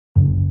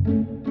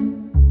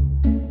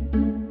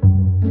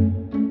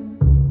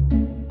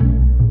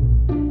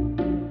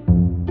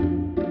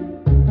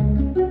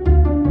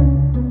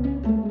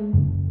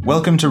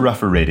Welcome to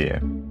Ruffer Radio,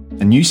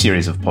 a new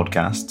series of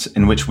podcasts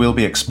in which we'll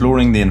be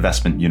exploring the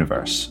investment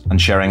universe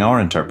and sharing our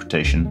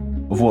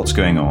interpretation of what's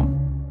going on.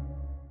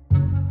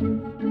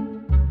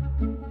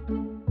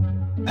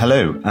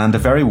 Hello, and a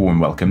very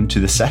warm welcome to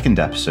the second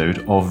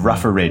episode of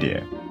Ruffer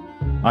Radio.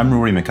 I'm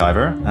Rory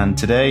McIver, and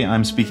today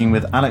I'm speaking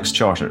with Alex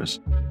Charters,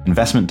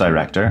 Investment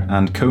Director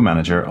and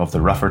Co-Manager of the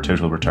Ruffer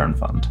Total Return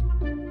Fund.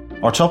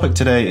 Our topic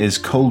today is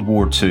Cold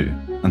War II,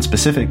 and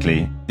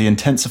specifically the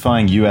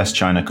intensifying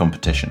US-China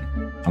competition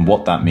and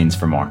what that means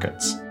for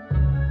markets.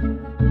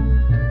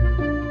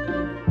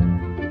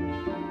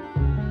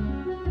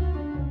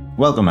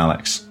 Welcome,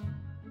 Alex.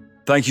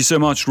 Thank you so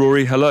much,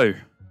 Rory. Hello.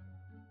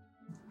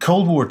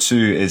 Cold War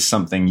II is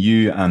something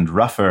you and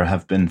Ruffer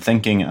have been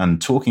thinking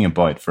and talking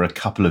about for a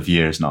couple of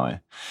years now.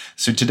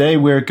 So today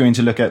we're going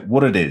to look at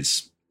what it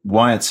is,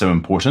 why it's so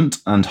important,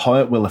 and how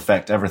it will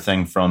affect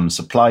everything from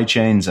supply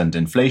chains and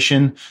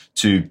inflation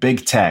to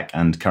big tech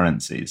and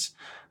currencies,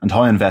 and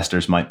how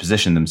investors might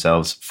position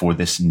themselves for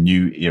this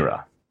new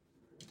era.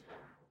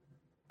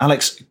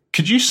 Alex,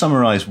 could you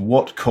summarize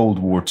what Cold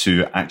War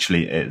II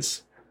actually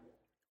is?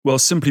 Well,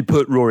 simply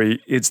put,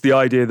 Rory, it's the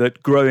idea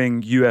that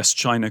growing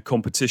US-China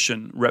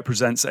competition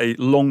represents a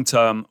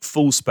long-term,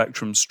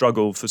 full-spectrum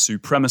struggle for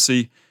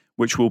supremacy,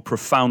 which will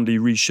profoundly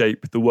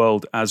reshape the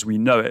world as we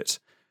know it.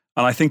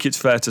 And I think it's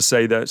fair to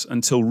say that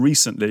until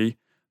recently,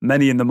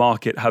 many in the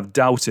market have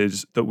doubted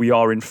that we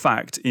are in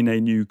fact in a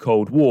new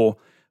Cold War,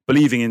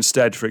 believing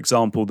instead, for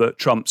example, that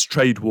Trump's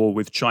trade war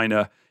with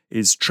China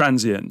is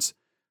transient.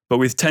 But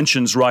with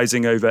tensions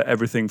rising over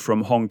everything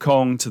from Hong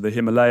Kong to the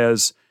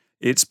Himalayas,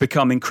 it's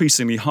become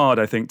increasingly hard,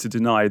 I think, to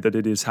deny that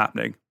it is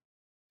happening.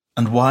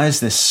 And why is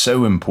this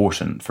so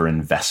important for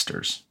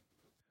investors?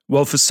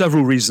 Well, for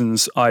several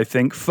reasons, I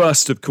think.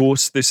 First, of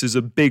course, this is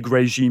a big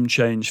regime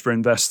change for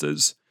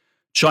investors.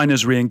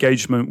 China's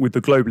re-engagement with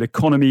the global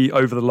economy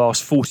over the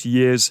last 40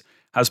 years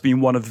has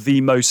been one of the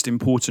most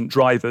important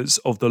drivers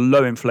of the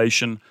low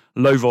inflation,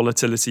 low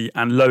volatility,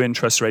 and low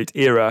interest rate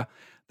era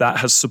that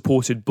has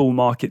supported bull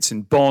markets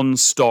in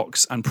bonds,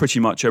 stocks, and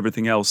pretty much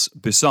everything else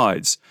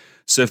besides.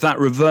 So if that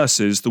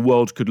reverses, the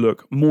world could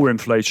look more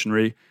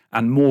inflationary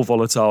and more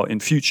volatile in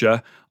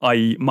future,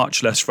 i.e.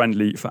 much less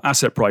friendly for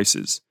asset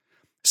prices.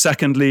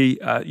 Secondly,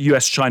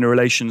 US-China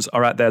relations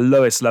are at their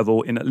lowest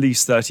level in at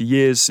least 30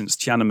 years since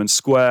Tiananmen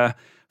Square.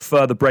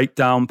 Further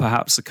breakdown,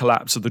 perhaps the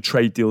collapse of the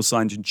trade deal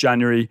signed in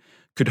January,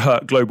 could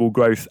hurt global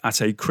growth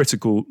at a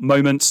critical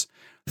moment.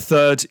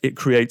 Third, it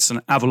creates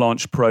an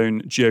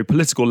avalanche-prone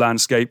geopolitical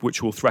landscape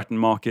which will threaten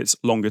markets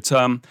longer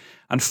term.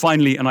 And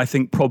finally, and I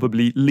think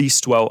probably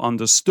least well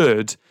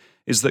understood,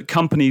 is that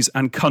companies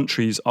and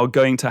countries are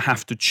going to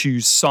have to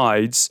choose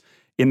sides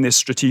in this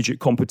strategic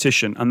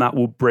competition, and that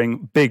will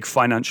bring big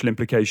financial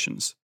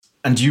implications.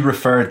 And you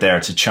referred there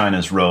to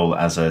China's role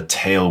as a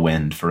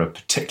tailwind for a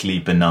particularly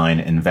benign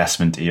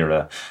investment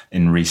era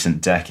in recent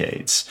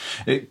decades.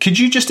 Could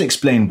you just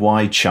explain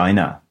why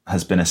China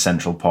has been a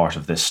central part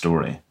of this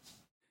story?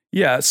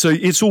 Yeah, so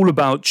it's all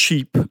about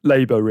cheap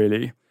labour,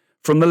 really.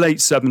 From the late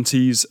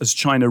 70s, as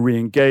China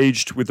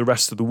re-engaged with the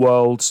rest of the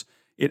world,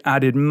 it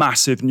added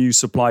massive new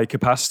supply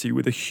capacity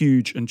with a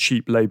huge and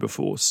cheap labour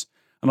force.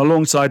 And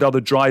alongside other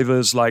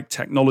drivers like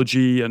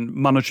technology and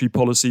monetary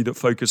policy that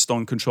focused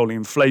on controlling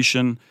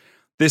inflation,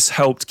 this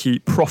helped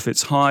keep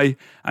profits high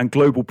and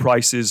global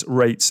prices,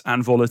 rates,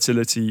 and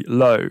volatility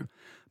low.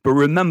 But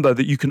remember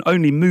that you can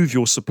only move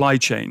your supply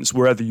chains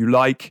wherever you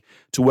like,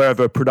 to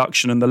wherever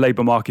production and the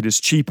labour market is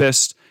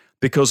cheapest,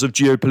 because of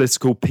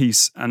geopolitical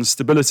peace and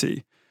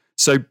stability.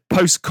 So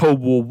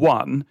post-Cold War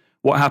I,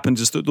 what happened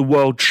is that the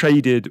world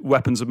traded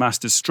weapons of mass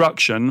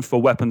destruction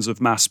for weapons of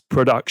mass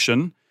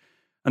production.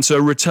 And so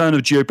a return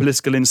of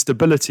geopolitical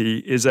instability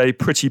is a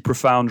pretty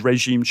profound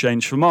regime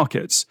change for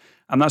markets.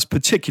 And that's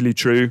particularly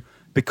true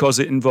because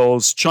it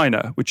involves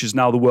China, which is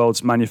now the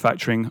world's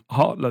manufacturing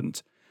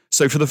heartland.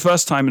 So for the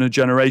first time in a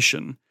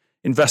generation,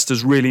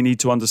 investors really need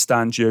to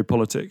understand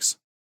geopolitics.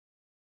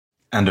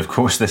 And of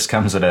course, this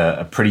comes at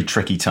a pretty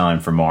tricky time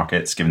for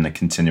markets, given the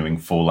continuing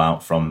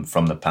fallout from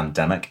the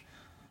pandemic.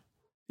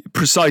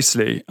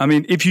 Precisely. I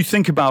mean, if you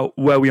think about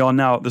where we are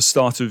now at the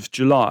start of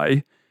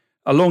July,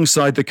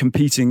 alongside the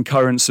competing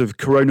currents of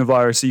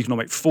coronavirus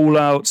economic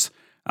fallout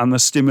and the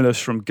stimulus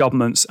from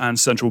governments and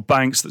central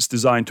banks that's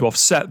designed to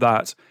offset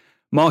that,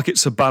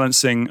 markets are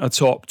balancing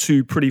atop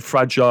two pretty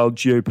fragile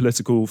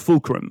geopolitical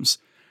fulcrums.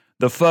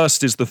 The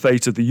first is the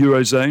fate of the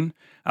Eurozone,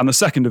 and the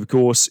second, of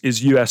course,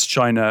 is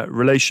US-China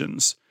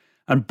relations.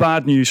 And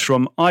bad news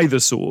from either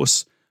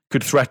source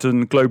could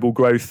threaten global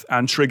growth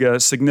and trigger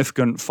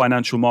significant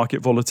financial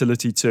market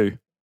volatility too.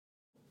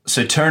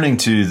 So turning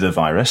to the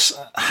virus,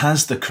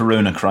 has the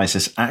corona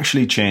crisis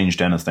actually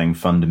changed anything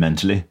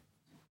fundamentally?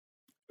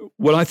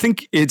 Well, I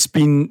think it's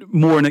been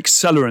more an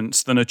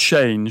accelerant than a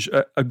change,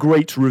 a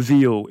great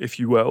reveal, if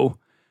you will.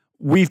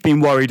 We've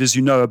been worried, as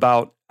you know,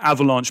 about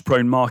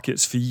avalanche-prone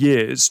markets for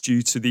years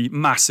due to the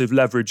massive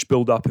leverage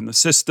build-up in the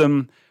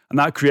system, and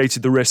that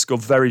created the risk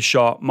of very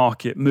sharp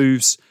market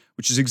moves,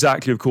 which is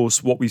exactly, of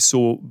course, what we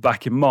saw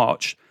back in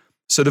March.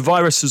 So the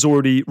virus has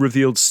already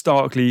revealed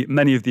starkly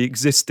many of the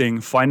existing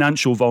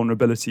financial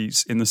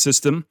vulnerabilities in the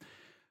system.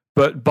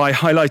 But by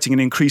highlighting an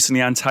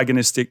increasingly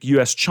antagonistic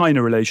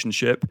US-China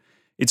relationship,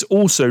 it's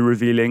also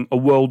revealing a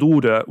world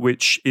order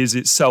which is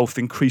itself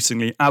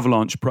increasingly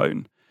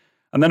avalanche-prone.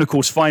 And then, of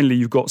course, finally,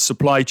 you've got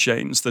supply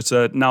chains that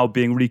are now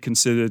being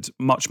reconsidered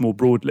much more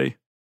broadly.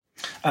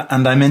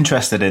 And I'm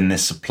interested in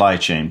this supply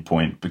chain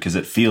point because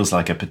it feels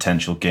like a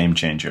potential game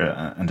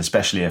changer, and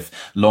especially if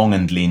long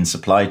and lean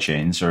supply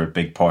chains are a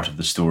big part of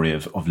the story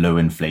of low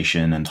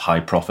inflation and high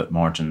profit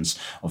margins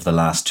of the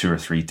last 2 or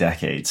 3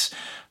 decades.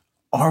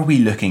 Are we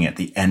looking at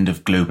the end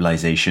of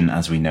globalization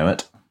as we know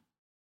it?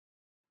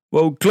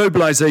 Well,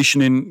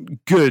 globalization in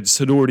goods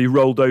had already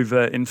rolled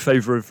over in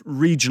favor of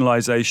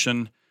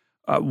regionalization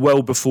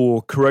well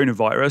before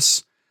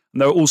coronavirus. And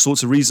there are all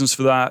sorts of reasons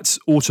for that: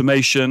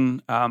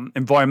 automation,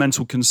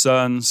 environmental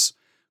concerns,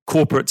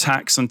 corporate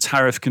tax and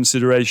tariff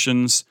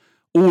considerations.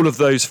 All of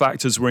those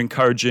factors were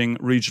encouraging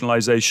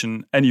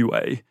regionalization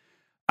anyway.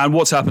 And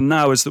what's happened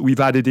now is that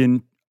we've added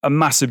in a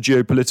massive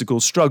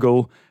geopolitical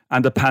struggle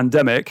and a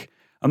pandemic.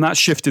 And that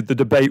shifted the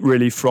debate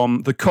really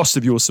from the cost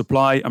of your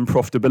supply and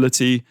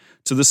profitability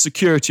to the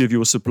security of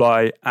your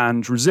supply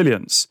and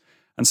resilience.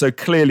 And so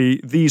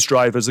clearly these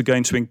drivers are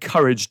going to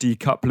encourage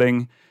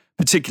decoupling,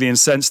 particularly in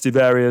sensitive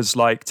areas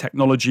like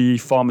technology,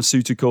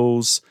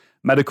 pharmaceuticals,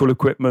 medical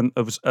equipment,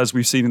 as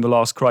we've seen in the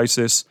last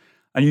crisis.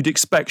 And you'd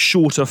expect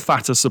shorter,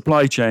 fatter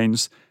supply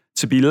chains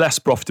to be less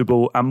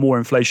profitable and more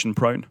inflation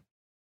prone.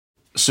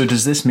 So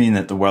does this mean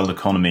that the world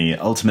economy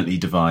ultimately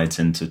divides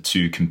into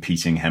 2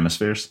 competing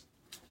hemispheres?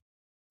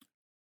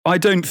 I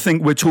don't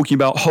think we're talking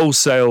about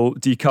wholesale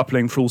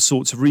decoupling for all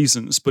sorts of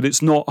reasons, but it's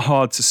not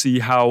hard to see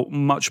how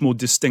much more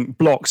distinct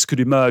blocks could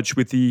emerge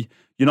with the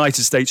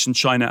United States and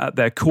China at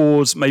their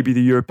cores, maybe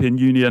the European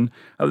Union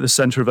at the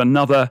center of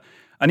another,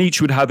 and each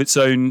would have its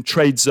own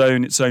trade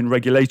zone, its own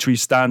regulatory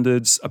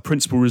standards, a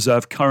principal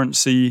reserve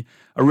currency,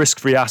 a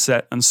risk-free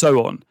asset, and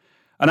so on.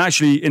 And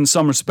actually, in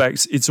some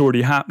respects, it's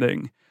already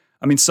happening.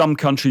 I mean, some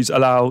countries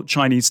allow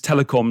Chinese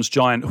telecoms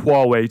giant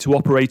Huawei to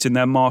operate in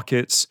their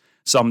markets,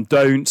 some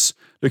don't.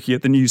 Looking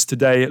at the news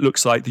today, it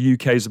looks like the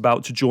UK is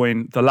about to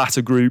join the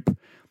latter group.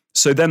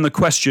 So then the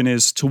question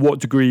is, to what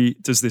degree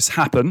does this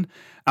happen,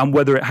 and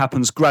whether it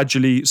happens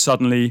gradually,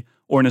 suddenly,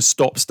 or in a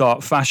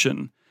stop-start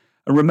fashion?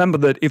 And remember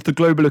that if the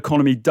global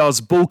economy does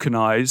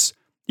balkanize,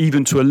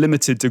 even to a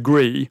limited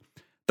degree,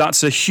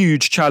 that's a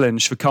huge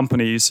challenge for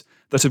companies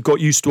that have got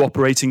used to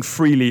operating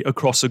freely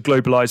across a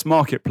globalized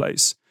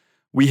marketplace.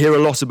 We hear a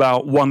lot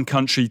about one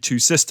country, 2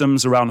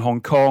 systems around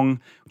Hong Kong,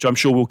 which I'm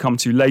sure we'll come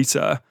to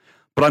later.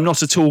 But I'm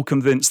not at all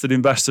convinced that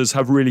investors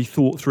have really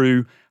thought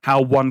through how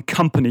one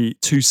company,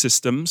 2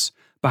 systems,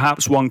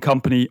 perhaps one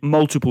company,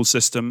 multiple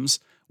systems,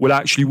 will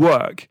actually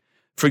work.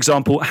 For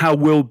example, how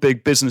will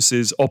big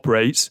businesses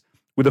operate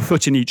with a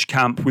foot in each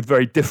camp with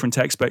very different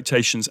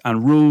expectations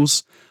and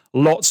rules?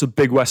 Lots of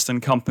big Western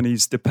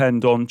companies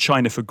depend on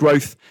China for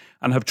growth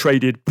and have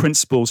traded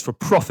principles for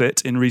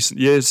profit in recent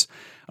years.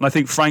 And I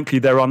think, frankly,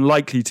 they're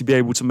unlikely to be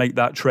able to make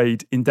that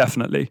trade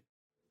indefinitely.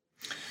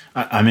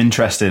 I'm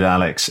interested,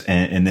 Alex,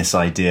 in this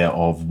idea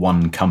of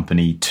one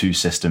company, 2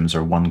 systems,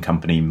 or one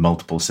company,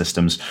 multiple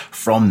systems.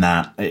 From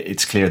that,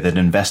 it's clear that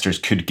investors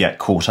could get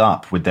caught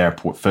up with their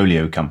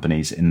portfolio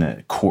companies in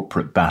the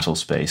corporate battle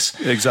space.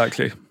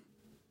 Exactly.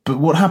 But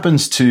what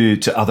happens to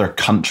other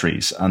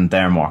countries and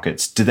their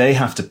markets? Do they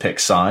have to pick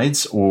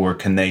sides, or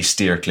can they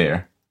steer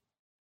clear?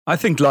 I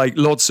think, like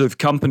lots of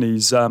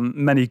companies,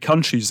 many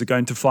countries are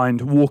going to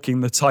find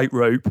walking the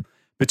tightrope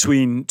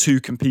between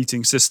 2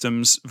 competing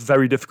systems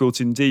very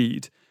difficult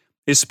indeed,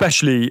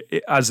 especially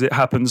as it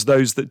happens,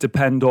 those that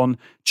depend on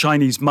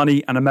Chinese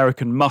money and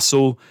American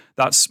muscle.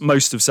 That's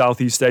most of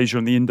Southeast Asia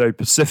and the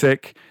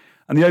Indo-Pacific.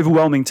 And the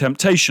overwhelming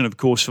temptation, of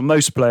course, for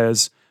most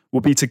players will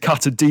be to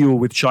cut a deal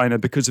with China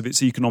because of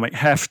its economic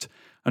heft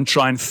and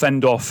try and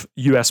fend off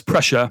US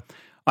pressure.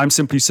 I'm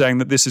simply saying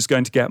that this is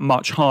going to get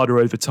much harder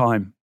over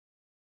time.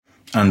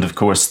 And of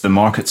course, the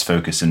market's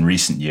focus in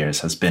recent years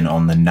has been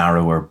on the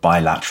narrower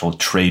bilateral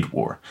trade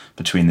war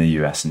between the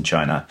US and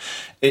China.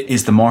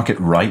 Is the market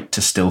right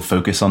to still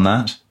focus on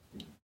that?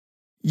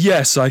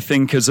 Yes, I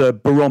think as a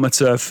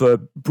barometer for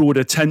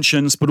broader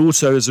tensions, but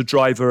also as a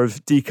driver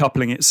of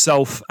decoupling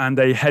itself and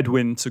a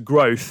headwind to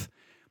growth.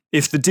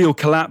 If the deal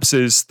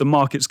collapses, the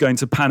market's going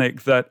to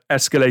panic that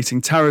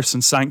escalating tariffs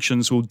and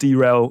sanctions will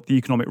derail the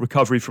economic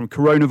recovery from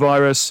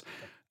coronavirus,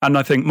 and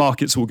I think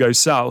markets will go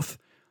south.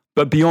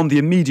 But beyond the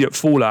immediate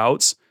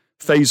fallout,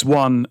 phase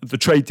 1, the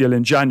trade deal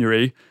in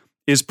January,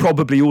 is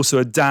probably also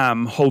a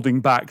dam holding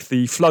back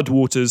the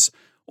floodwaters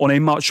on a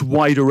much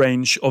wider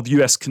range of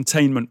US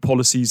containment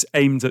policies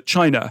aimed at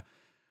China.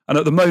 And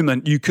at the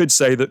moment, you could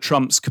say that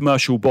Trump's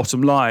commercial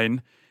bottom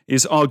line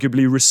is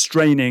arguably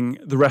restraining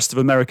the rest of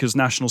America's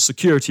national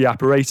security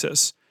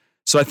apparatus.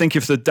 So I think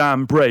if the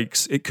dam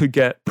breaks, it could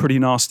get pretty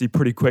nasty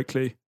pretty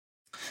quickly.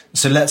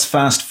 So let's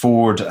fast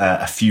forward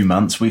a few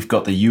months. We've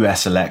got the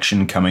US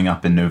election coming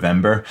up in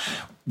November.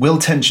 Will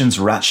tensions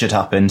ratchet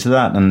up into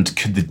that, and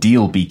could the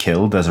deal be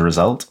killed as a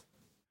result?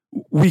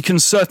 We can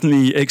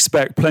certainly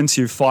expect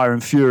plenty of fire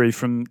and fury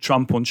from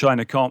Trump on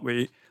China, can't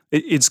we?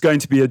 It's going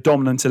to be a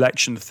dominant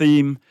election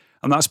theme,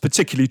 and that's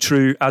particularly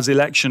true as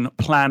election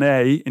plan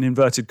A, in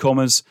inverted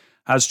commas,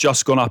 has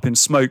just gone up in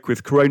smoke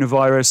with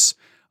coronavirus,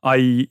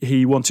 i.e.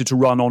 he wanted to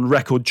run on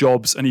record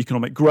jobs and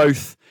economic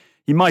growth.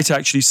 He might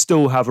actually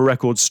still have a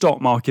record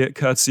stock market,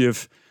 courtesy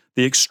of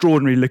the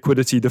extraordinary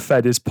liquidity the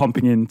Fed is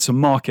pumping into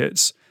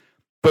markets.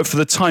 But for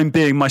the time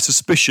being, my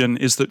suspicion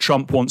is that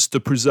Trump wants to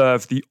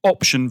preserve the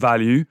option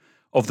value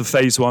of the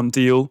phase one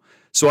deal.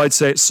 So I'd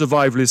say its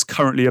survival is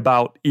currently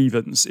about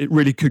evens. It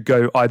really could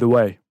go either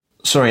way.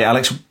 Sorry,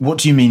 Alex, what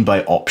do you mean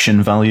by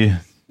option value?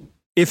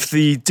 If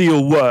the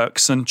deal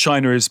works and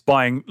China is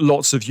buying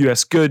lots of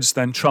US goods,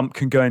 then Trump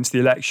can go into the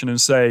election and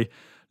say,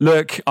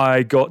 look,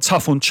 I got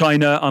tough on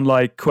China,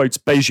 unlike, quotes,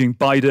 Beijing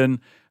Biden,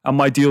 and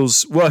my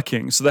deal's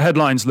working. So the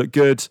headlines look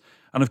good.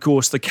 And of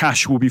course, the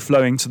cash will be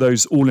flowing to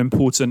those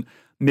all-important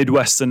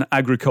Midwestern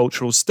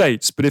agricultural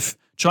states. But if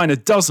China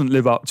doesn't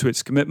live up to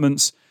its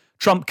commitments,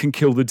 Trump can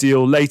kill the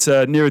deal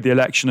later, nearer the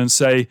election, and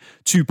say,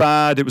 too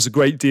bad, it was a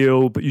great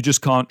deal, but you just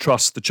can't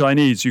trust the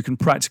Chinese. You can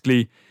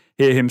practically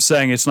hear him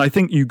saying it. And I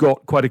think you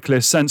got quite a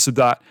clear sense of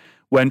that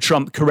when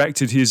Trump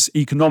corrected his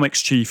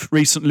economics chief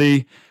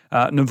recently.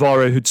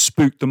 Navarro had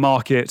spooked the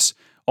market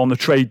on the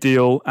trade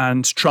deal,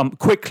 and Trump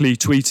quickly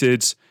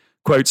tweeted,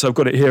 quotes, I've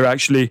got it here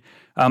actually,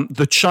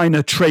 the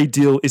China trade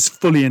deal is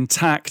fully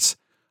intact.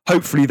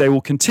 Hopefully they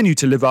will continue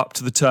to live up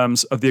to the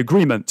terms of the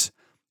agreement.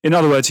 In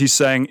other words, he's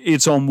saying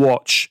it's on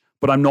watch,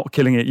 but I'm not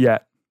killing it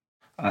yet.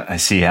 I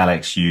see,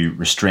 Alex, you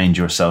restrained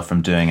yourself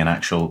from doing an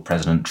actual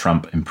President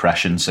Trump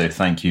impression, so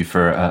thank you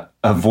for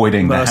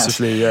avoiding that.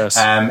 Mercifully, yes.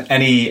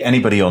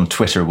 Anybody on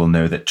Twitter will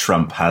know that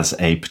Trump has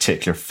a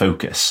particular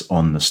focus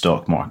on the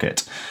stock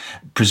market.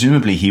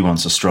 Presumably, he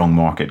wants a strong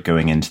market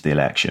going into the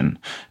election.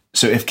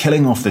 So if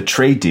killing off the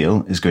trade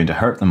deal is going to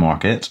hurt the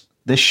market,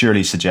 this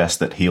surely suggests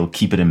that he'll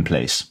keep it in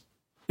place.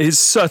 It's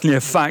certainly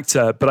a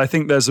factor, but I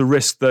think there's a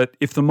risk that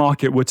if the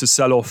market were to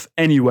sell off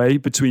anyway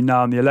between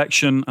now and the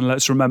election, and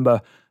let's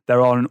remember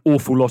there are an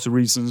awful lot of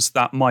reasons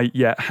that might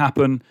yet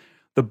happen,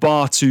 the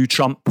bar to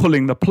Trump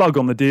pulling the plug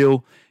on the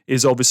deal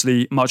is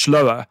obviously much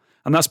lower.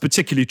 And that's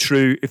particularly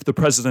true if the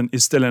president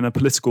is still in a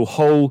political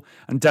hole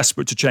and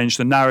desperate to change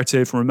the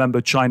narrative. And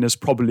remember, China's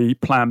probably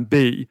plan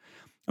B.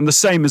 And the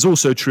same is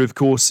also true, of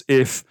course,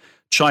 if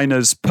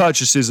China's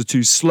purchases are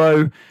too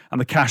slow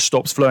and the cash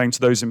stops flowing to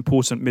those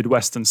important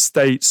Midwestern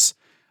states.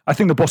 I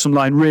think the bottom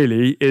line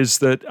really is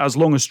that as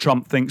long as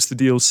Trump thinks the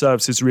deal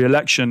serves his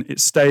re-election, it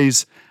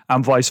stays,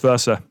 and vice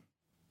versa.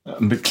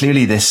 But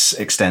clearly this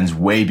extends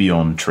way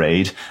beyond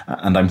trade.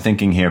 And I'm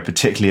thinking here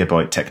particularly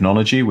about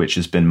technology, which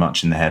has been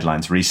much in the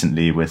headlines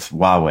recently with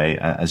Huawei,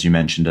 as you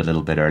mentioned a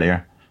little bit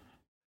earlier.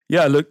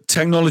 Yeah, look,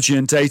 technology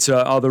and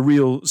data are the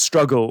real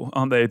struggle,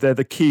 aren't they? They're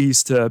the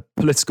keys to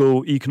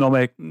political,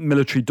 economic,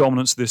 military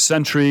dominance of this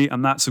century.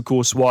 And that's, of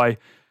course, why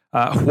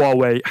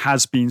Huawei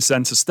has been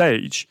center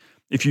stage.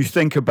 If you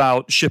think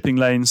about shipping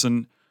lanes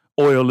and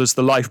oil as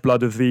the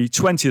lifeblood of the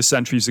 20th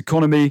century's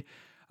economy,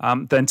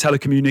 then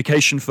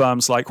telecommunication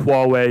firms like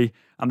Huawei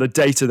and the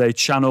data they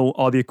channel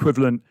are the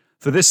equivalent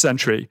for this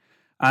century.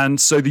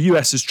 And so the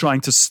US is trying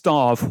to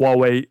starve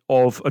Huawei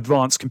of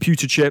advanced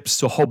computer chips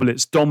to hobble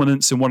its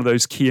dominance in one of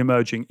those key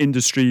emerging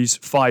industries,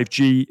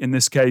 5G in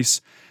this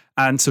case,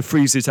 and to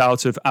freeze it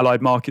out of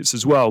allied markets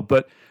as well.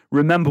 But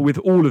remember, with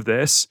all of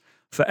this,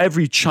 for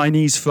every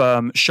Chinese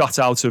firm shut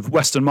out of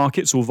Western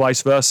markets or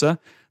vice versa,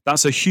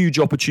 that's a huge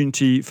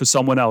opportunity for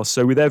someone else.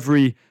 So with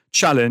every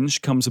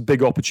challenge comes a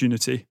big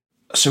opportunity.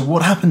 So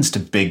what happens to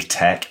big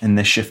tech in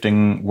this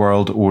shifting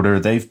world order?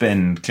 They've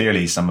been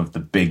clearly some of the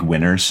big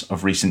winners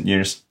of recent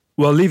years.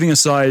 Well, leaving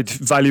aside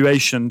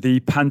valuation, the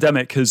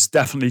pandemic has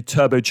definitely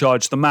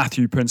turbocharged the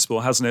Matthew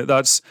principle, hasn't it?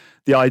 That's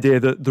the idea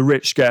that the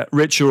rich get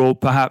richer, or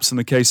perhaps in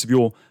the case of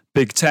your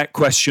big tech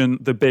question,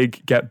 the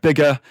big get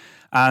bigger.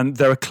 And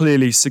there are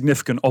clearly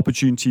significant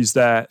opportunities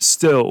there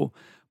still.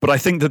 But I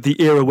think that the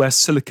era where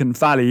Silicon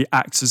Valley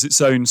acts as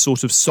its own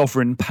sort of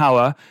sovereign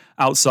power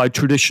outside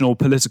traditional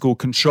political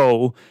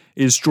control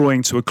is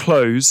drawing to a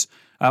close.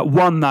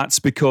 One, that's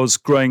because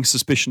growing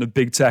suspicion of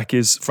big tech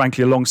is,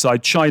 frankly,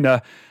 alongside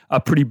China, a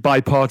pretty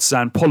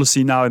bipartisan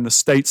policy now in the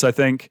States, I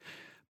think.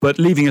 But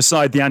leaving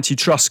aside the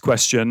antitrust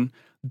question,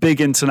 big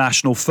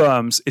international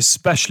firms,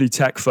 especially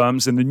tech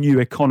firms in the new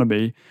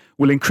economy,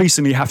 will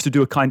increasingly have to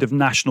do a kind of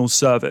national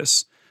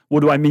service.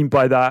 What do I mean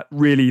by that?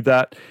 Really,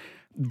 that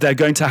they're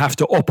going to have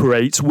to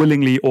operate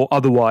willingly or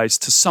otherwise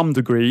to some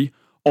degree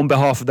on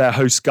behalf of their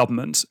host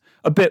government,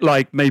 a bit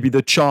like maybe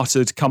the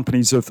chartered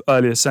companies of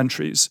earlier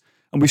centuries.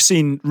 And we've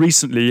seen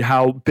recently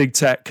how big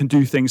tech can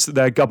do things that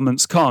their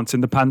governments can't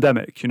in the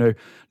pandemic. You know,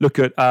 look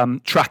at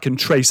track and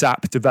trace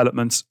app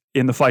development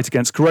in the fight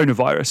against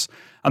coronavirus.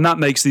 And that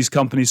makes these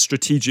companies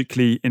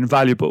strategically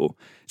invaluable.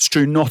 It's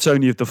true not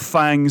only of the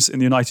FANGs in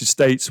the United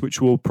States,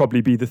 which will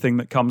probably be the thing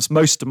that comes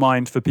most to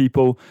mind for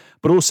people,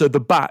 but also the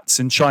BATs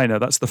in China.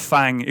 That's the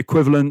FANG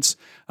equivalent.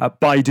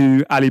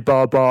 Baidu,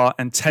 Alibaba,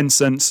 and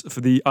Tencent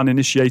for the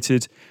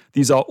uninitiated.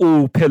 These are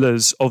all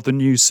pillars of the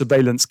new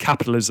surveillance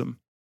capitalism.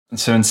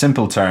 So in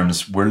simple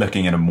terms, we're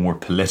looking at a more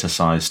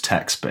politicized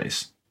tech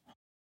space.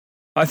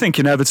 I think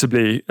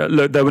inevitably,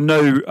 look, there were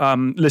no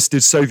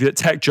listed Soviet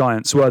tech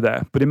giants, were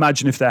there? But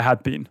imagine if there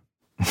had been.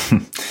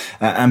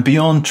 And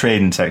beyond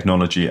trade and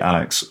technology,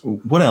 Alex,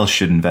 what else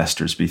should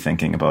investors be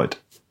thinking about?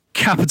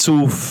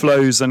 Capital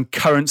flows and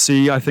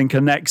currency, I think,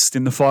 are next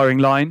in the firing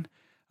line.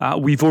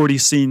 We've already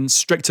seen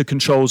stricter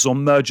controls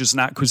on mergers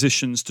and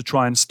acquisitions to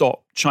try and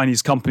stop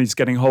Chinese companies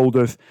getting hold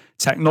of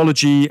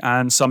technology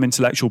and some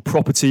intellectual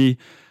property.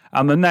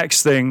 And the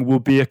next thing will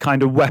be a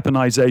kind of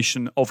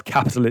weaponization of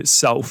capital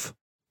itself.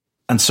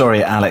 And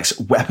sorry, Alex,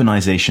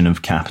 weaponization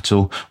of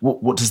capital,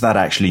 what does that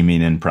actually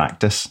mean in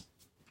practice?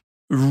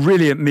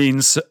 Really, it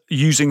means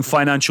using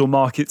financial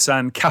markets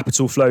and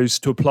capital flows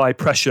to apply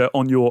pressure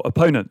on your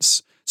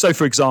opponents. So,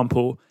 for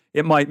example,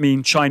 it might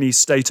mean Chinese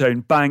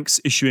state-owned banks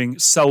issuing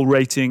sell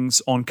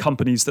ratings on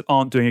companies that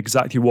aren't doing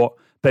exactly what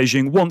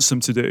Beijing wants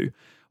them to do.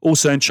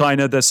 Also in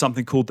China, there's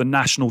something called the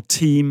national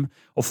team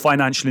of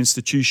financial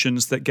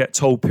institutions that get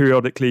told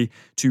periodically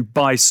to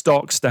buy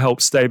stocks to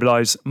help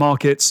stabilize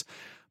markets.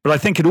 But I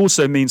think it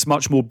also means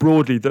much more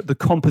broadly that the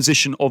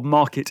composition of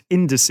market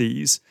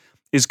indices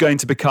is going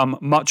to become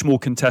much more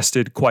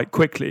contested quite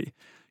quickly.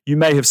 You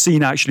may have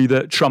seen actually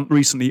that Trump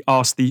recently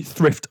asked the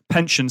Thrift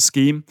Pension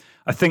Scheme,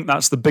 I think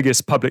that's the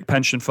biggest public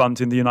pension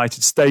fund in the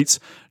United States,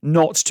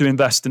 not to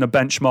invest in a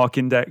benchmark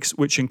index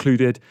which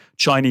included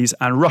Chinese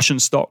and Russian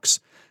stocks.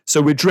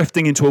 So we're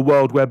drifting into a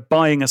world where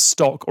buying a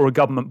stock or a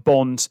government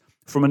bond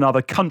from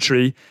another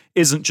country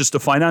isn't just a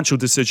financial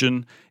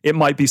decision, it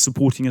might be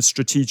supporting a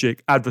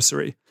strategic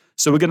adversary.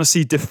 So we're going to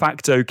see de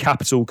facto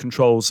capital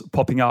controls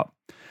popping up.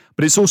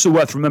 But it's also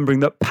worth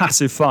remembering that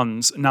passive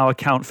funds now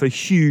account for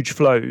huge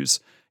flows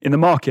in the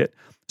market.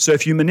 So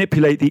if you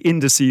manipulate the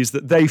indices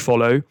that they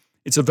follow,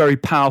 it's a very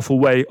powerful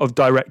way of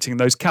directing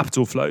those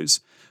capital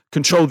flows.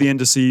 Control the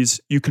indices,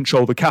 you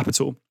control the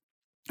capital.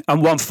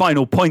 And one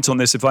final point on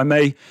this, if I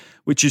may,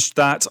 which is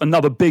that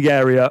another big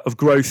area of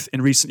growth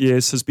in recent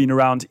years has been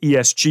around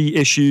ESG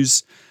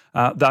issues.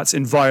 That's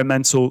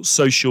environmental,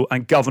 social,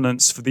 and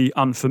governance for the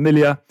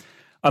unfamiliar.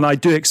 And I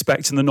do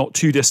expect in the not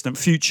too distant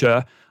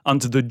future,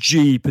 under the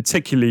G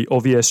particularly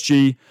of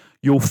ESG,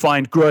 you'll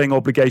find growing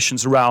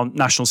obligations around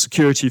national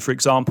security, for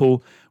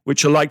example,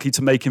 which are likely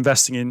to make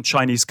investing in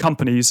Chinese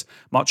companies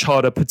much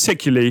harder,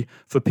 particularly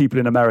for people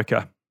in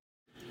America.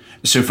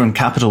 So from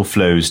capital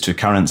flows to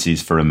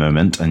currencies for a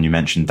moment, and you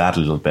mentioned that a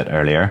little bit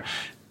earlier,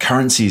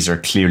 currencies are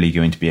clearly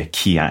going to be a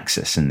key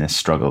axis in this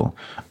struggle.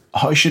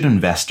 How should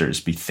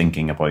investors be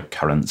thinking about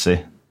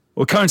currency?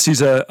 Well,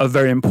 currencies are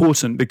very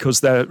important because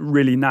they're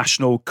really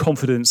national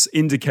confidence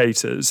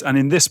indicators. And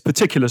in this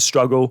particular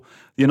struggle,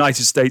 the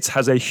United States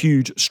has a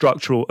huge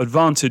structural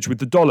advantage with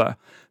the dollar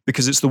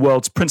because it's the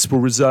world's principal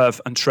reserve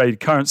and trade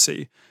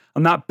currency.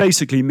 And that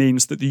basically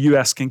means that the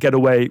US can get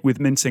away with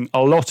minting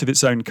a lot of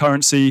its own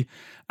currency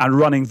and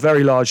running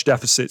very large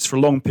deficits for a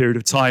long period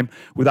of time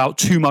without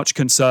too much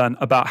concern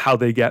about how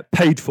they get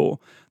paid for.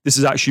 This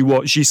is actually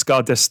what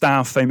Giscard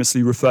d'Estaing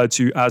famously referred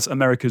to as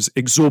America's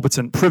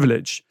exorbitant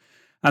privilege.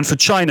 And for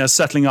China,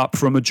 settling up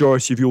for a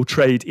majority of your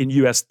trade in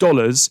US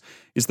dollars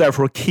is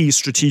therefore a key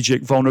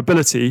strategic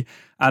vulnerability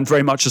and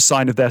very much a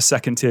sign of their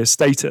second-tier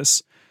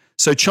status.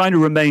 So China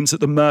remains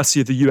at the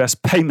mercy of the US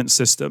payment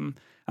system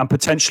and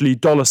potentially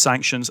dollar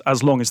sanctions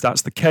as long as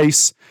that's the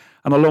case.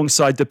 And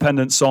alongside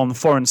dependence on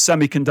foreign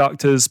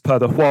semiconductors, per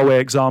the Huawei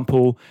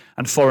example,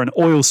 and foreign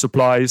oil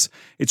supplies,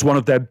 it's one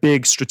of their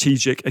big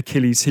strategic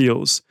Achilles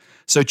heels.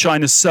 So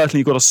China's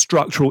certainly got a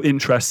structural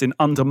interest in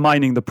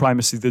undermining the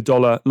primacy of the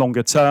dollar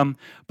longer term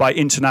by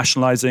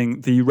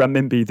internationalizing the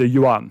renminbi, the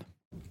yuan.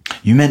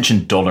 You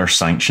mentioned dollar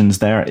sanctions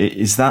there.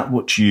 Is that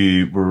what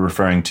you were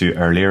referring to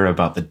earlier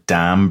about the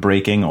dam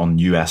breaking on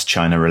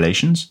US-China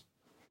relations?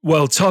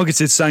 Well,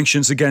 targeted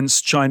sanctions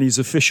against Chinese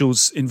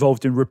officials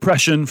involved in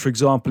repression, for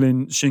example,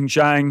 in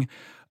Xinjiang,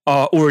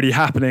 are already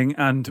happening,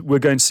 and we're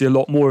going to see a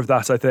lot more of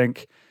that, I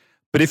think.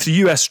 But if the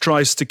US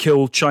tries to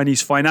kill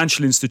Chinese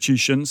financial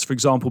institutions, for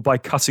example, by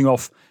cutting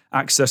off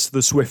access to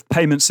the SWIFT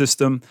payment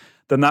system,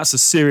 then that's a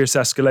serious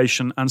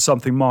escalation and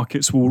something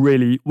markets will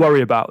really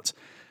worry about.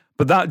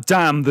 But that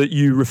dam that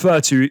you refer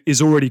to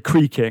is already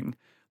creaking.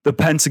 The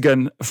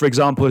Pentagon, for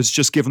example, has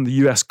just given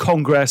the US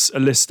Congress a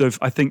list of,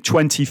 I think,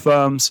 20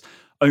 firms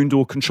owned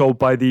or controlled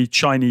by the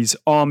Chinese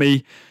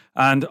army.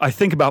 And I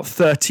think about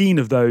 13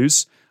 of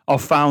those are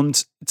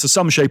found to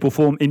some shape or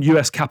form in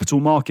US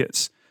capital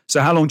markets.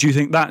 So how long do you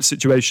think that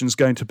situation is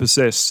going to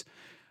persist?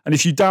 And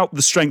if you doubt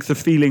the strength of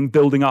feeling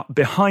building up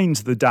behind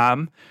the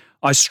dam,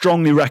 I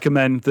strongly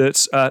recommend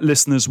that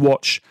listeners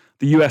watch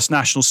the US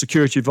National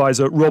Security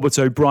Advisor Robert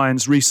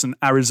O'Brien's recent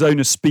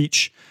Arizona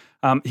speech.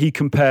 He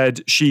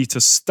compared Xi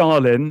to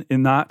Stalin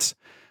in that.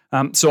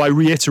 So I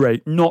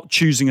reiterate, not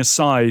choosing a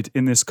side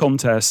in this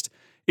contest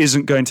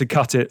isn't going to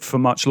cut it for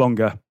much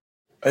longer.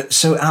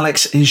 So,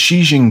 Alex, is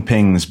Xi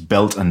Jinping's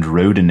Belt and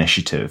Road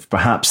Initiative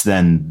perhaps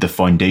then the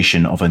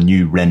foundation of a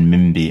new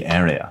renminbi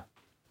area?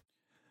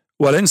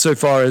 Well,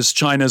 insofar as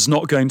China's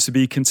not going to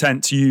be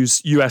content to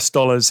use US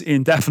dollars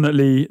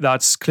indefinitely,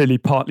 that's clearly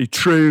partly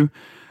true.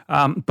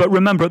 But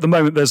remember, at the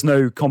moment, there's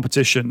no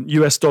competition.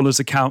 US dollars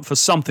account for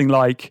something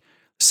like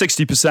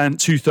 60%,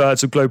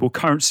 two-thirds of global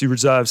currency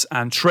reserves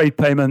and trade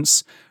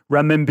payments.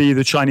 Renminbi,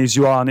 the Chinese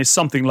yuan, is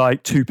something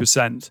like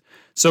 2%.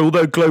 So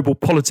although global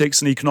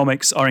politics and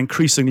economics are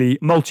increasingly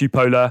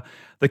multipolar,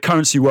 the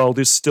currency world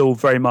is still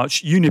very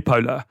much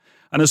unipolar.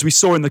 And as we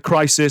saw in the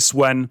crisis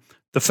when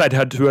the Fed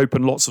had to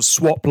open lots of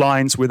swap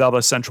lines with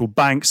other central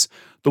banks,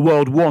 the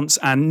world wants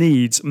and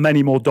needs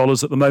many more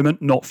dollars at the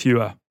moment, not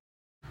fewer.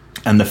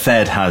 And the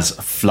Fed has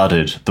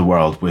flooded the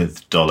world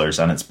with dollars,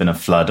 and it's been a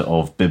flood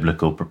of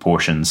biblical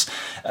proportions.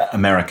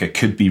 America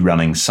could be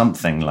running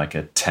something like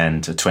a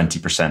 10 to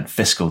 20%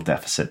 fiscal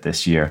deficit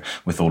this year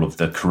with all of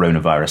the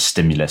coronavirus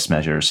stimulus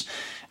measures.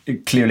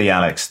 Clearly,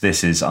 Alex,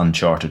 this is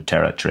uncharted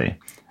territory.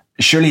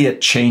 Surely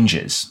it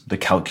changes the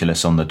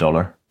calculus on the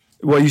dollar?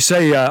 Well, you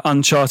say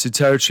uncharted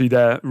territory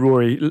there,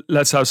 Rory.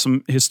 Let's have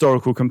some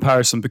historical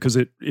comparison because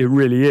it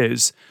really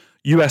is.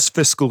 US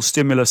fiscal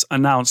stimulus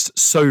announced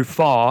so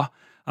far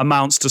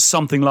amounts to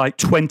something like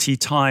 20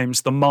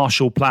 times the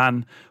Marshall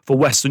Plan for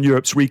Western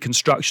Europe's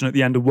reconstruction at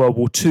the end of World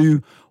War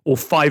II, or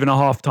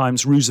 5.5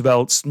 times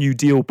Roosevelt's New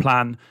Deal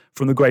plan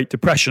from the Great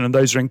Depression. And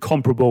those are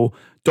incomparable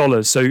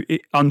dollars. So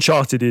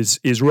uncharted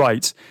is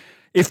right.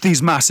 If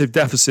these massive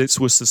deficits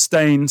were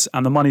sustained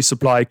and the money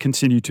supply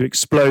continued to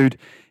explode,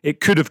 it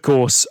could, of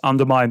course,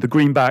 undermine the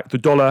greenback, the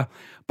dollar,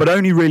 but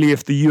only really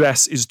if the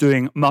US is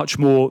doing much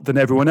more than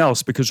everyone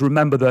else, because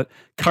remember that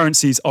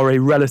currencies are a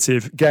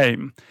relative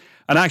game.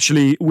 And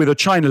actually, with a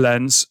China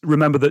lens,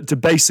 remember that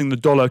debasing the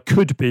dollar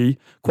could be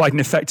quite an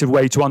effective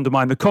way to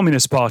undermine the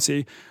Communist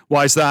Party.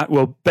 Why is that?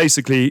 Well,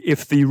 basically,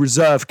 if the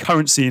reserve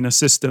currency in a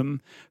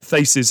system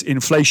faces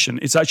inflation,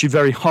 it's actually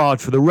very hard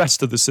for the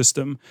rest of the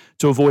system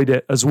to avoid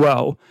it as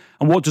well.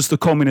 And what does the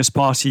Communist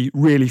Party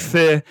really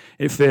fear?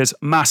 It fears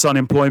mass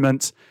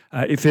unemployment,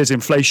 it fears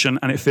inflation,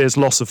 and it fears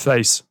loss of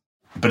face.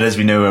 But as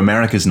we know,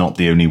 America's not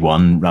the only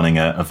one running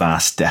a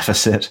vast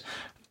deficit.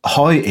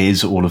 How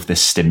is all of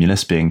this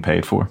stimulus being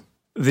paid for?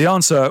 The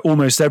answer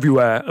almost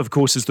everywhere, of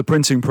course, is the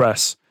printing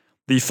press.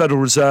 The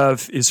Federal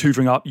Reserve is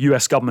hoovering up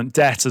US government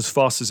debt as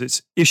fast as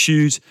it's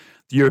issued.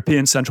 The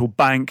European Central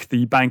Bank,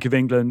 the Bank of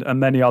England, and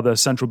many other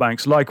central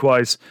banks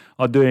likewise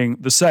are doing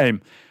the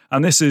same.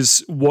 And this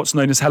is what's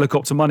known as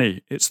helicopter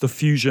money. It's the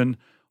fusion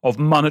of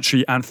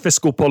monetary and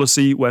fiscal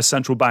policy where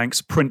central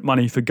banks print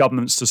money for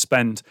governments to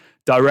spend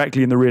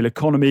directly in the real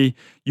economy.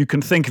 You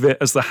can think of it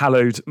as the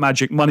hallowed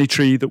magic money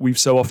tree that we've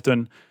so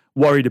often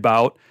worried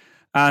about.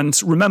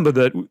 And remember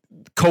that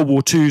Cold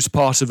War II is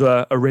part of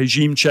a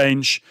regime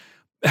change.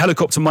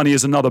 Helicopter money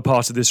is another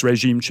part of this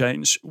regime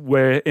change.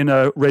 We're in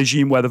a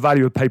regime where the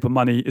value of paper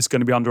money is going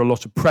to be under a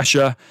lot of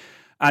pressure.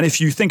 And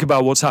if you think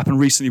about what's happened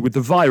recently with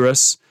the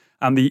virus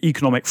and the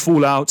economic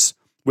fallout,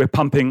 we're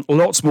pumping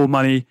lots more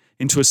money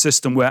into a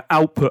system where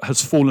output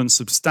has fallen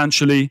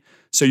substantially.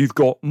 So you've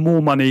got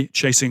more money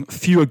chasing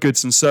fewer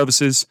goods and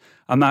services,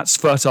 and that's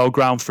fertile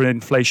ground for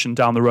inflation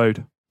down the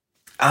road.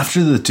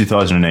 After the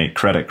 2008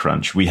 credit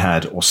crunch, we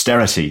had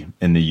austerity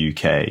in the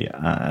UK,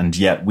 and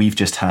yet we've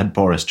just had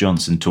Boris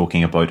Johnson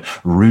talking about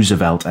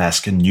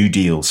Roosevelt-esque New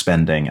Deal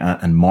spending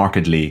and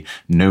markedly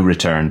no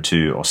return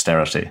to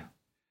austerity.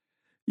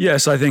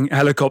 Yes, I think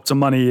helicopter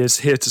money is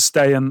here to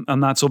stay, and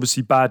that's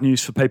obviously bad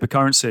news for paper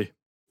currency.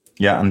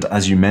 Yeah, and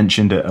as you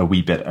mentioned a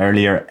wee bit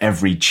earlier,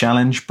 every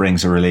challenge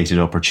brings a related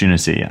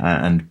opportunity,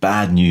 and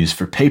bad news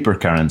for paper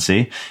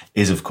currency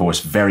is, of course,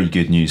 very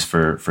good news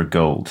for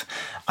gold.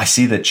 I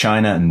see that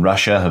China and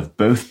Russia have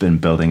both been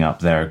building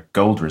up their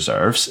gold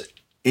reserves.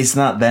 Is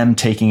that them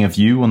taking a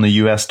view on the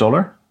US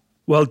dollar?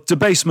 Well,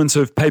 debasement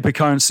of paper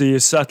currency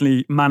is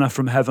certainly manna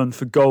from heaven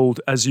for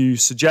gold, as you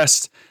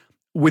suggest.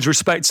 With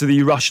respect to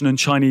the Russian and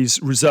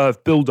Chinese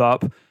reserve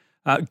buildup,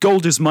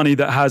 gold is money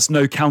that has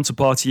no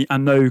counterparty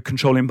and no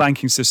controlling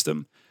banking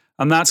system.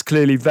 And that's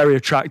clearly very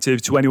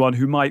attractive to anyone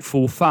who might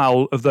fall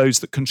foul of those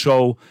that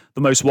control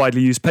the most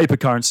widely used paper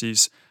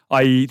currencies,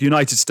 i.e. the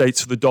United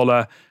States for the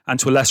dollar and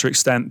to a lesser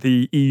extent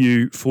the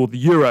EU for the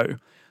euro.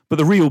 But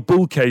the real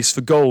bull case for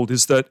gold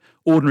is that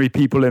ordinary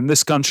people in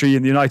this country,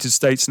 in the United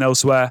States and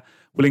elsewhere,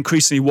 will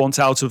increasingly want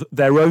out of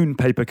their own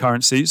paper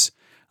currencies.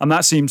 And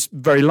that seems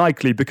very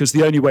likely because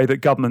the only way that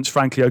governments,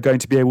 frankly, are going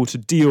to be able to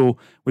deal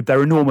with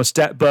their enormous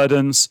debt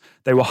burdens,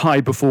 they were high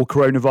before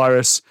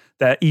coronavirus,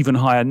 they're even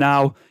higher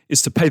now,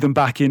 is to pay them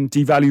back in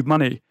devalued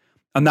money.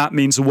 And that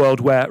means a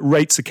world where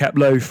rates are kept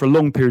low for a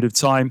long period of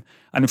time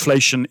and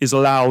inflation is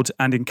allowed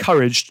and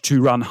encouraged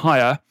to run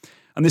higher.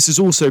 And this is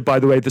also, by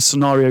the way, the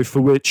scenario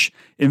for which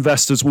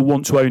investors will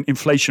want to own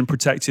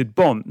inflation-protected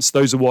bonds.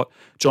 Those are what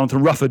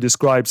Jonathan Ruffer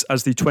describes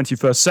as the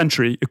 21st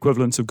century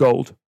equivalent of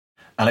gold.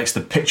 Alex,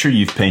 the picture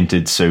you've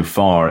painted so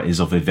far is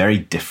of a very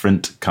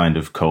different kind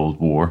of Cold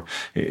War.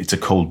 It's a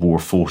Cold War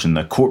fought in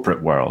the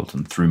corporate world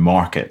and through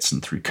markets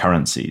and through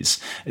currencies,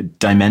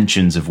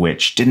 dimensions of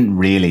which didn't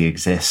really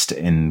exist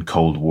in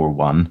Cold War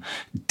I.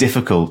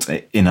 Difficult,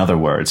 in other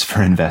words,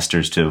 for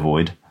investors to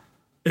avoid.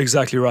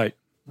 Exactly right.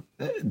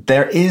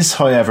 There is,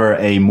 however,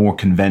 a more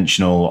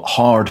conventional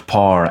hard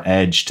power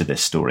edge to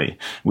this story,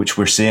 which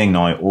we're seeing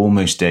now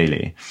almost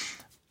daily.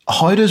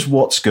 How does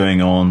what's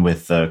going on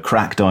with the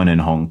crackdown in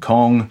Hong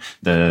Kong,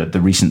 the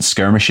recent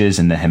skirmishes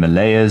in the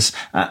Himalayas,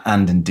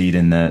 and indeed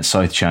in the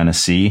South China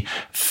Sea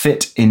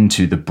fit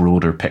into the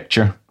broader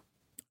picture?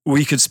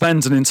 We could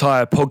spend an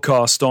entire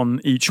podcast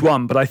on each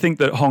one, but I think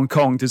that Hong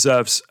Kong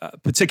deserves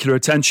particular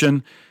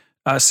attention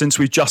since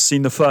we've just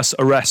seen the first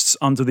arrests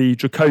under the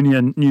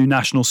draconian new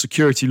national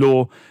security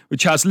law,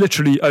 which has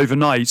literally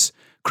overnight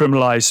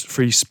criminalised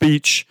free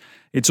speech.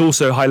 It's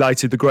also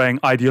highlighted the growing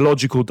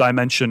ideological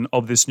dimension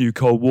of this new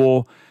Cold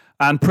War.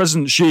 And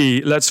President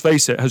Xi, let's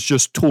face it, has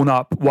just torn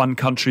up one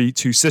country,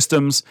 two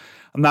systems.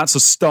 And that's a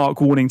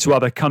stark warning to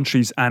other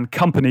countries and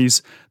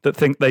companies that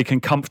think they can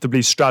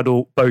comfortably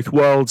straddle both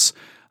worlds.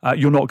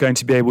 You're not going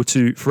to be able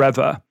to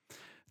forever.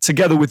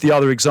 Together with the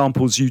other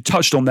examples you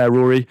touched on there,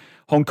 Rory,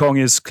 Hong Kong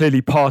is clearly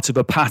part of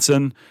a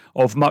pattern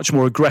of much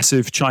more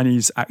aggressive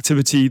Chinese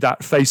activity.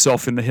 That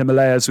face-off in the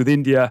Himalayas with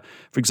India,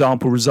 for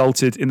example,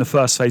 resulted in the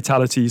first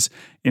fatalities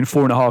in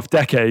 4.5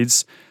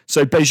 decades.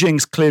 So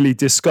Beijing's clearly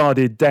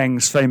discarded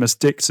Deng's famous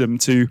dictum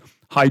to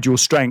hide your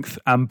strength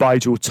and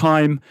bide your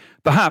time,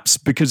 perhaps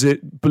because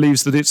it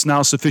believes that it's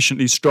now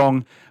sufficiently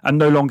strong and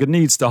no longer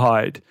needs to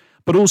hide.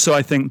 But also,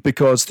 I think,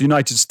 because the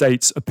United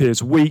States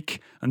appears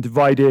weak and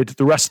divided,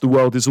 the rest of the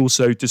world is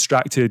also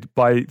distracted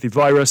by the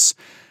virus.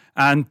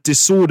 And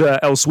disorder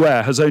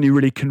elsewhere has only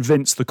really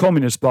convinced the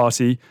Communist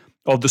Party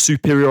of the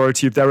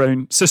superiority of their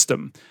own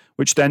system,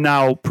 which they're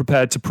now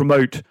prepared to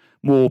promote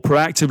more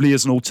proactively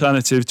as an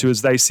alternative to,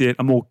 as they see it,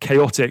 a more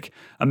chaotic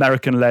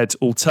American-led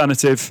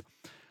alternative.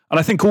 And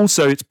I think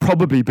also it's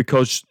probably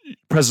because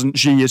President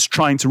Xi is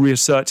trying to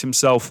reassert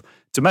himself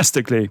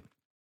domestically.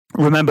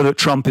 Remember that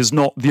Trump is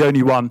not the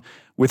only one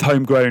with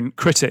homegrown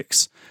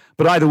critics.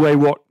 But either way,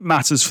 what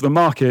matters for the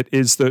market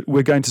is that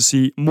we're going to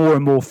see more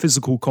and more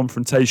physical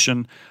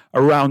confrontation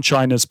around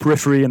China's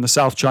periphery in the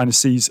South China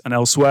Seas and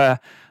elsewhere.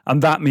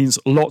 And that means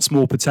lots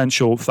more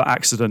potential for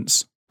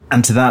accidents.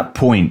 And to that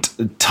point,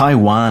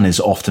 Taiwan is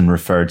often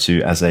referred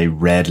to as a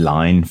red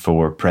line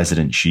for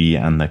President Xi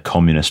and the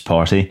Communist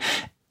Party.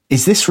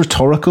 Is this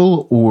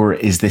rhetorical or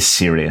is this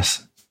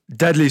serious?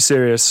 Deadly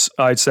serious,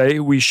 I'd say.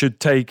 We should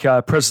take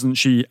President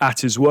Xi at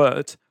his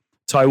word.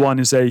 Taiwan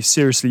is a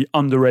seriously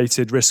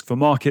underrated risk for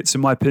markets,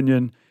 in my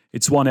opinion.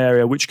 It's one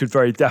area which could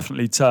very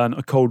definitely turn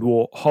a Cold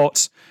War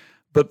hot.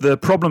 But the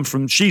problem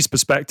from Xi's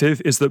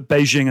perspective is that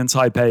Beijing and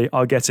Taipei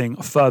are getting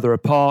further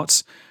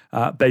apart.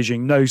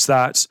 Beijing knows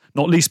that,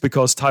 not least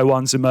because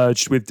Taiwan's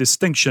emerged with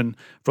distinction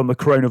from the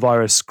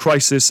coronavirus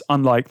crisis,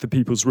 unlike the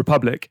People's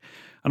Republic.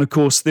 And of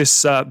course,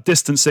 this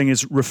distancing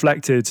is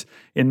reflected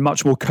in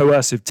much more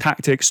coercive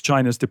tactics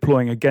China's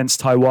deploying against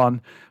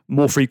Taiwan,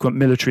 more frequent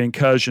military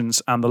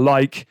incursions and the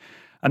like.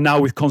 And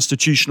now with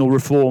constitutional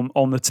reform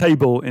on the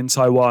table in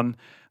Taiwan,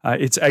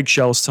 it's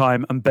eggshells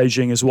time and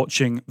Beijing is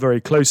watching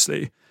very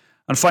closely.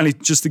 And finally,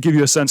 just to give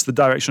you a sense of the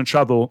direction of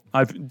travel,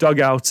 I've dug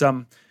out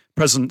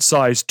President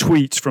Tsai's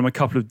tweet from a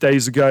couple of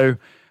days ago,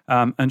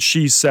 and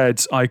she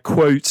said, I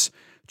quote,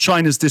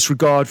 "China's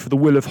disregard for the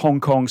will of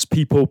Hong Kong's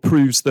people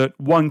proves that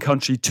one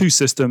country, two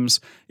systems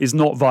is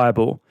not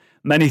viable.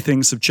 Many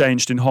things have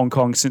changed in Hong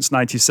Kong since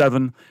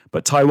 1997,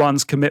 but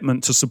Taiwan's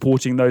commitment to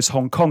supporting those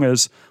Hong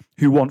Kongers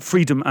who want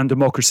freedom and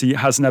democracy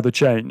has never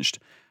changed.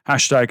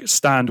 Hashtag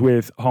stand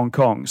with Hong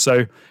Kong."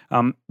 So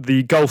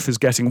the gulf is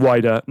getting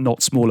wider,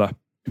 not smaller.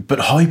 But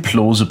how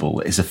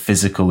plausible is a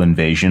physical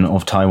invasion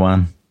of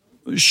Taiwan?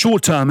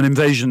 Short-term, an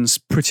invasion's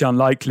pretty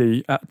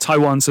unlikely.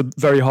 Taiwan's a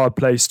very hard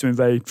place to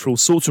invade for all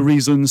sorts of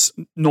reasons,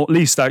 not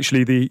least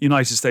actually the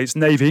United States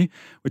Navy,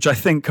 which I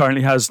think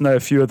currently has no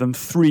fewer than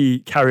 3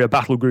 carrier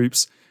battle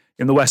groups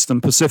in the Western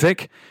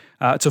Pacific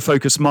to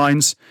focus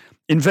minds.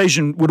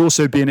 Invasion would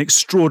also be an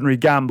extraordinary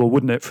gamble,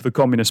 wouldn't it, for the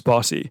Communist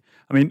Party?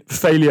 I mean,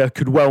 failure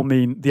could well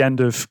mean the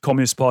end of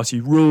Communist Party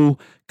rule,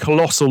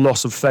 colossal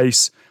loss of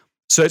face.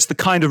 So it's the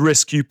kind of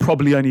risk you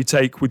probably only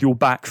take with your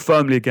back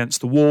firmly against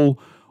the wall,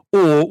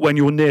 or when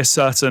you're near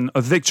certain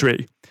of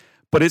victory.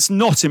 But it's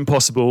not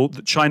impossible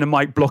that China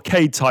might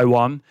blockade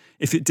Taiwan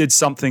if it did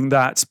something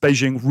that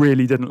Beijing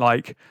really didn't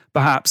like,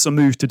 perhaps a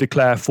move to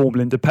declare formal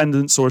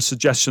independence or a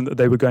suggestion that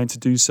they were going to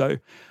do so.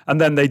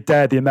 And then they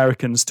dare the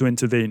Americans to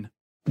intervene.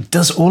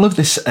 Does all of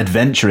this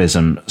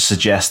adventurism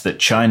suggest that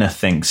China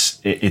thinks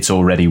it's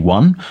already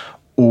won?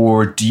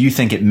 Or do you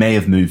think it may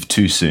have moved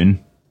too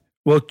soon?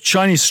 Well,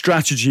 Chinese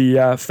strategy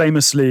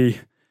famously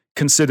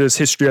considers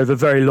history over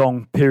very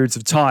long periods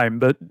of time.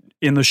 But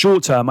in the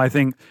short term, I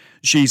think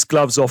Xi's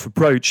gloves-off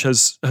approach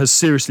has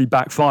seriously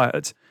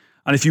backfired.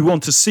 And if you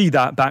want to see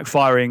that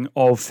backfiring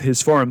of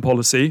his foreign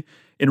policy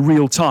in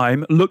real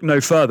time, look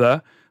no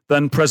further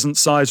than President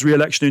Tsai's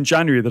re-election in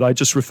January that I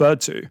just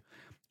referred to.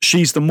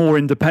 Xi's the more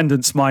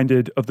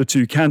independence-minded of the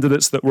 2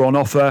 candidates that were on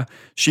offer.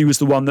 She was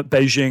the one that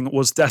Beijing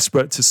was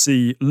desperate to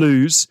see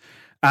lose.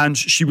 And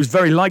she was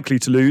very likely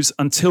to lose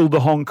until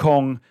the Hong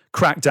Kong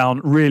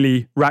crackdown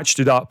really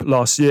ratcheted up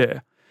last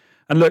year.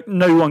 And look,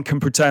 no one can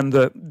pretend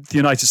that the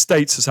United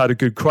States has had a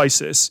good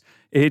crisis.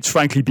 It's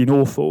frankly been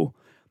awful.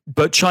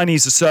 But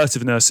Chinese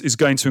assertiveness is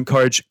going to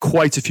encourage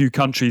quite a few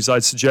countries,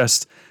 I'd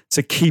suggest,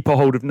 to keep a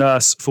hold of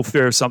nurse for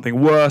fear of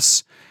something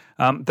worse.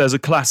 There's a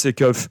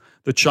classic of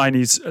the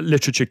Chinese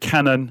literature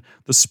canon,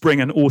 the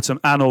Spring and Autumn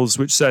Annals,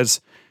 which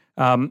says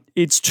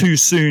it's too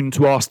soon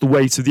to ask the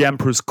weight of the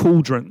emperor's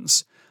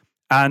cauldrons.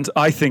 And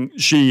I think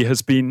Xi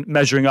has been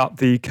measuring up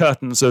the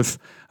curtains of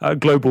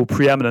global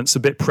preeminence a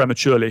bit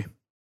prematurely.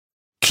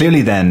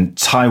 Clearly then,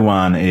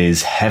 Taiwan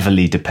is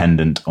heavily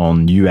dependent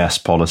on US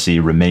policy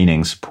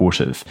remaining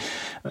supportive.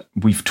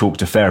 We've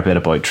talked a fair bit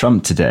about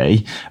Trump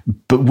today,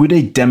 but would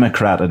a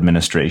Democrat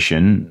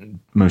administration,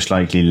 most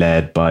likely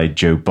led by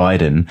Joe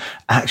Biden,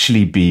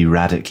 actually be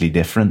radically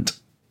different?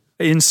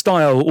 In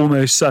style,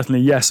 almost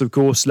certainly, yes, of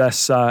course,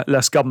 less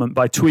government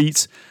by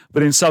tweet,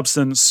 but in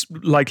substance,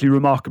 likely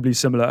remarkably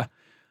similar.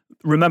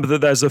 Remember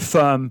that there's a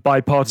firm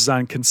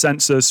bipartisan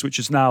consensus, which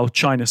is now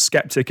China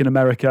skeptic in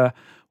America,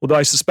 although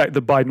I suspect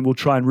that Biden will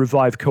try and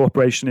revive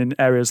cooperation in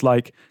areas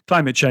like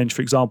climate change,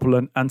 for example,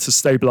 and to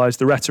stabilize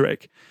the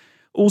rhetoric.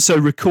 Also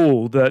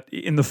recall that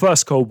in the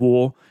first Cold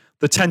War,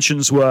 the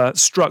tensions were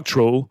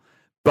structural,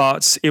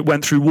 but it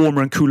went through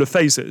warmer and cooler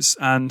phases,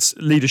 and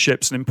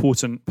leadership's an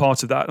important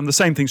part of that. And the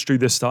same thing's true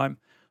this time.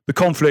 The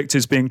conflict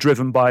is being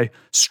driven by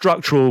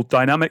structural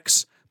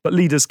dynamics, but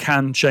leaders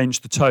can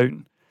change the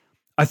tone.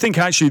 I think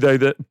actually, though,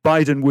 that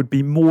Biden would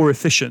be more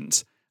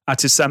efficient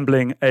at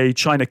assembling a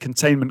China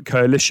containment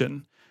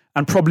coalition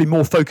and probably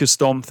more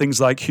focused on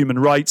things like human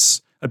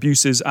rights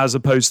abuses as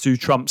opposed to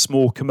Trump's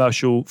more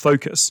commercial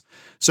focus.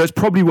 So it's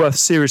probably worth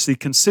seriously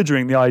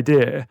considering the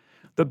idea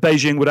that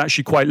Beijing would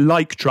actually quite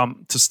like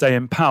Trump to stay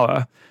in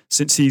power,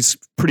 since he's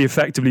pretty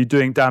effectively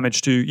doing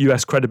damage to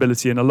US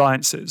credibility and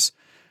alliances.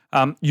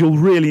 You'll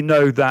really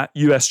know that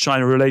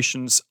US-China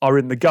relations are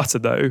in the gutter,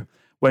 though,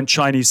 when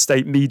Chinese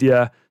state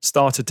media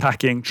start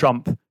attacking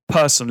Trump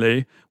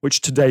personally,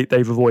 which to date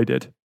they've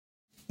avoided.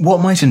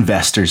 What might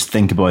investors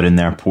think about in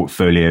their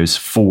portfolios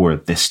for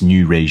this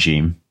new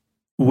regime?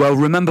 Well,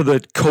 remember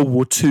that Cold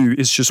War II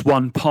is just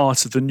one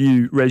part of the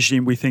new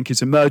regime we think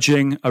is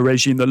emerging, a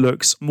regime that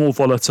looks more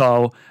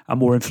volatile and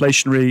more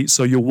inflationary,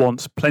 so you'll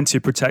want plenty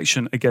of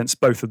protection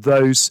against both of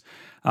those.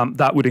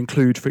 That would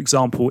include, for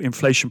example,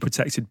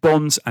 inflation-protected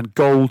bonds and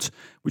gold,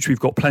 which we've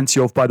got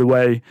plenty of, by the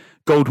way.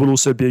 Gold will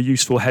also be a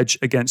useful hedge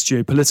against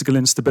geopolitical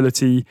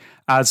instability,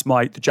 as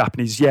might the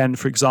Japanese yen,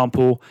 for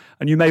example.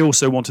 And you may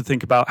also want to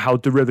think about how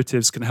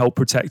derivatives can help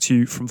protect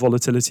you from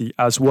volatility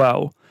as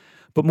well.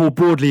 But more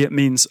broadly, it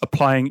means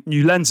applying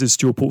new lenses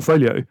to your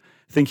portfolio,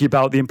 thinking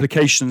about the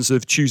implications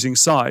of choosing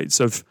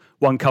sides, of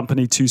one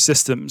company, two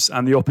systems,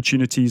 and the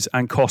opportunities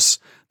and costs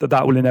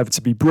that will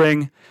inevitably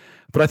bring.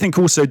 But I think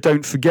also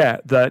don't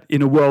forget that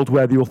in a world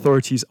where the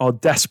authorities are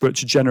desperate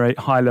to generate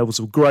high levels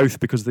of growth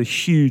because of the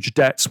huge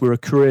debts we're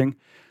accruing,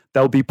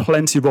 there'll be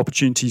plenty of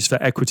opportunities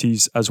for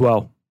equities as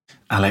well.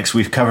 Alex,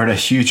 we've covered a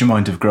huge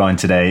amount of ground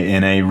today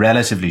in a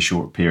relatively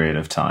short period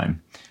of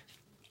time.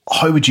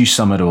 How would you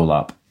sum it all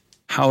up?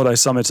 How would I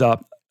sum it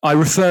up? I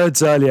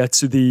referred earlier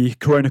to the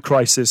corona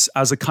crisis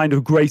as a kind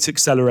of great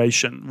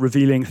acceleration,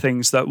 revealing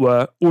things that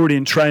were already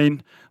in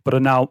train, but are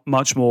now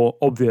much more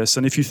obvious.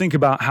 And if you think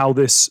about how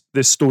this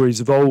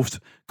story's evolved,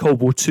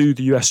 Cold War II,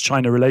 the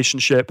US-China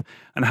relationship,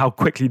 and how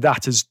quickly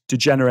that has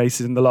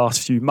degenerated in the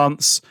last few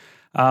months,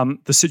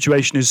 the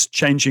situation is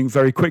changing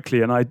very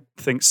quickly. And I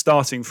think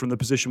starting from the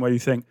position where you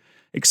think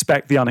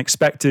expect the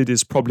unexpected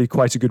is probably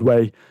quite a good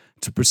way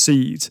to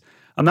proceed.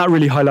 And that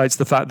really highlights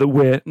the fact that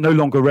we're no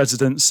longer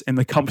residents in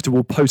the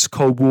comfortable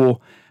post-Cold War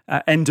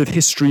end of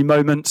history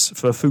moment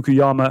for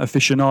Fukuyama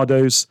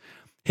aficionados.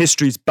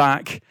 History's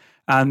back,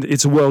 and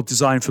it's a world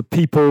designed for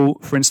people,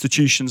 for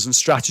institutions and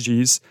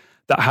strategies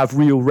that have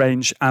real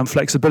range and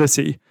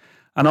flexibility.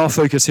 And our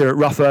focus here at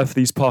Ruffer for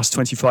these past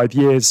 25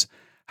 years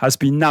has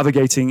been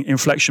navigating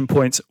inflection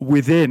points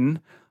within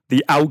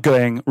the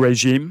outgoing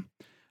regime.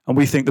 And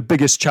we think the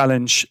biggest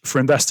challenge for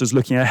investors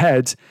looking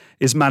ahead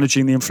is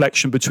managing the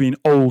inflection between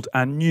old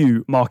and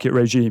new market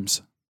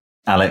regimes.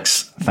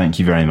 Alex, thank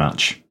you very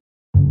much.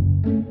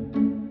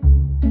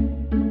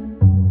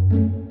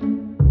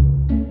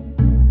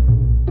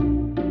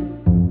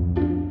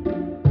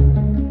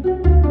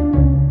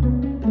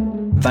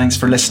 Thanks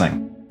for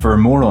listening. For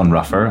more on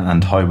Ruffer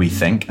and how we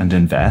think and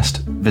invest,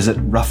 visit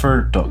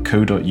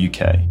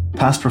ruffer.co.uk.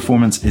 Past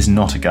performance is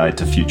not a guide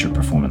to future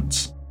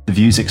performance. The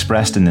views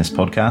expressed in this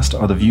podcast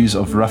are the views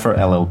of Ruffer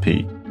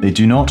LLP. They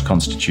do not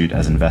constitute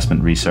as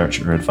investment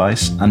research or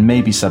advice and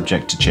may be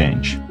subject to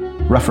change.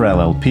 Ruffer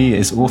LLP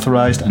is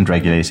authorised and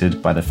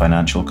regulated by the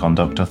Financial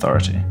Conduct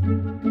Authority.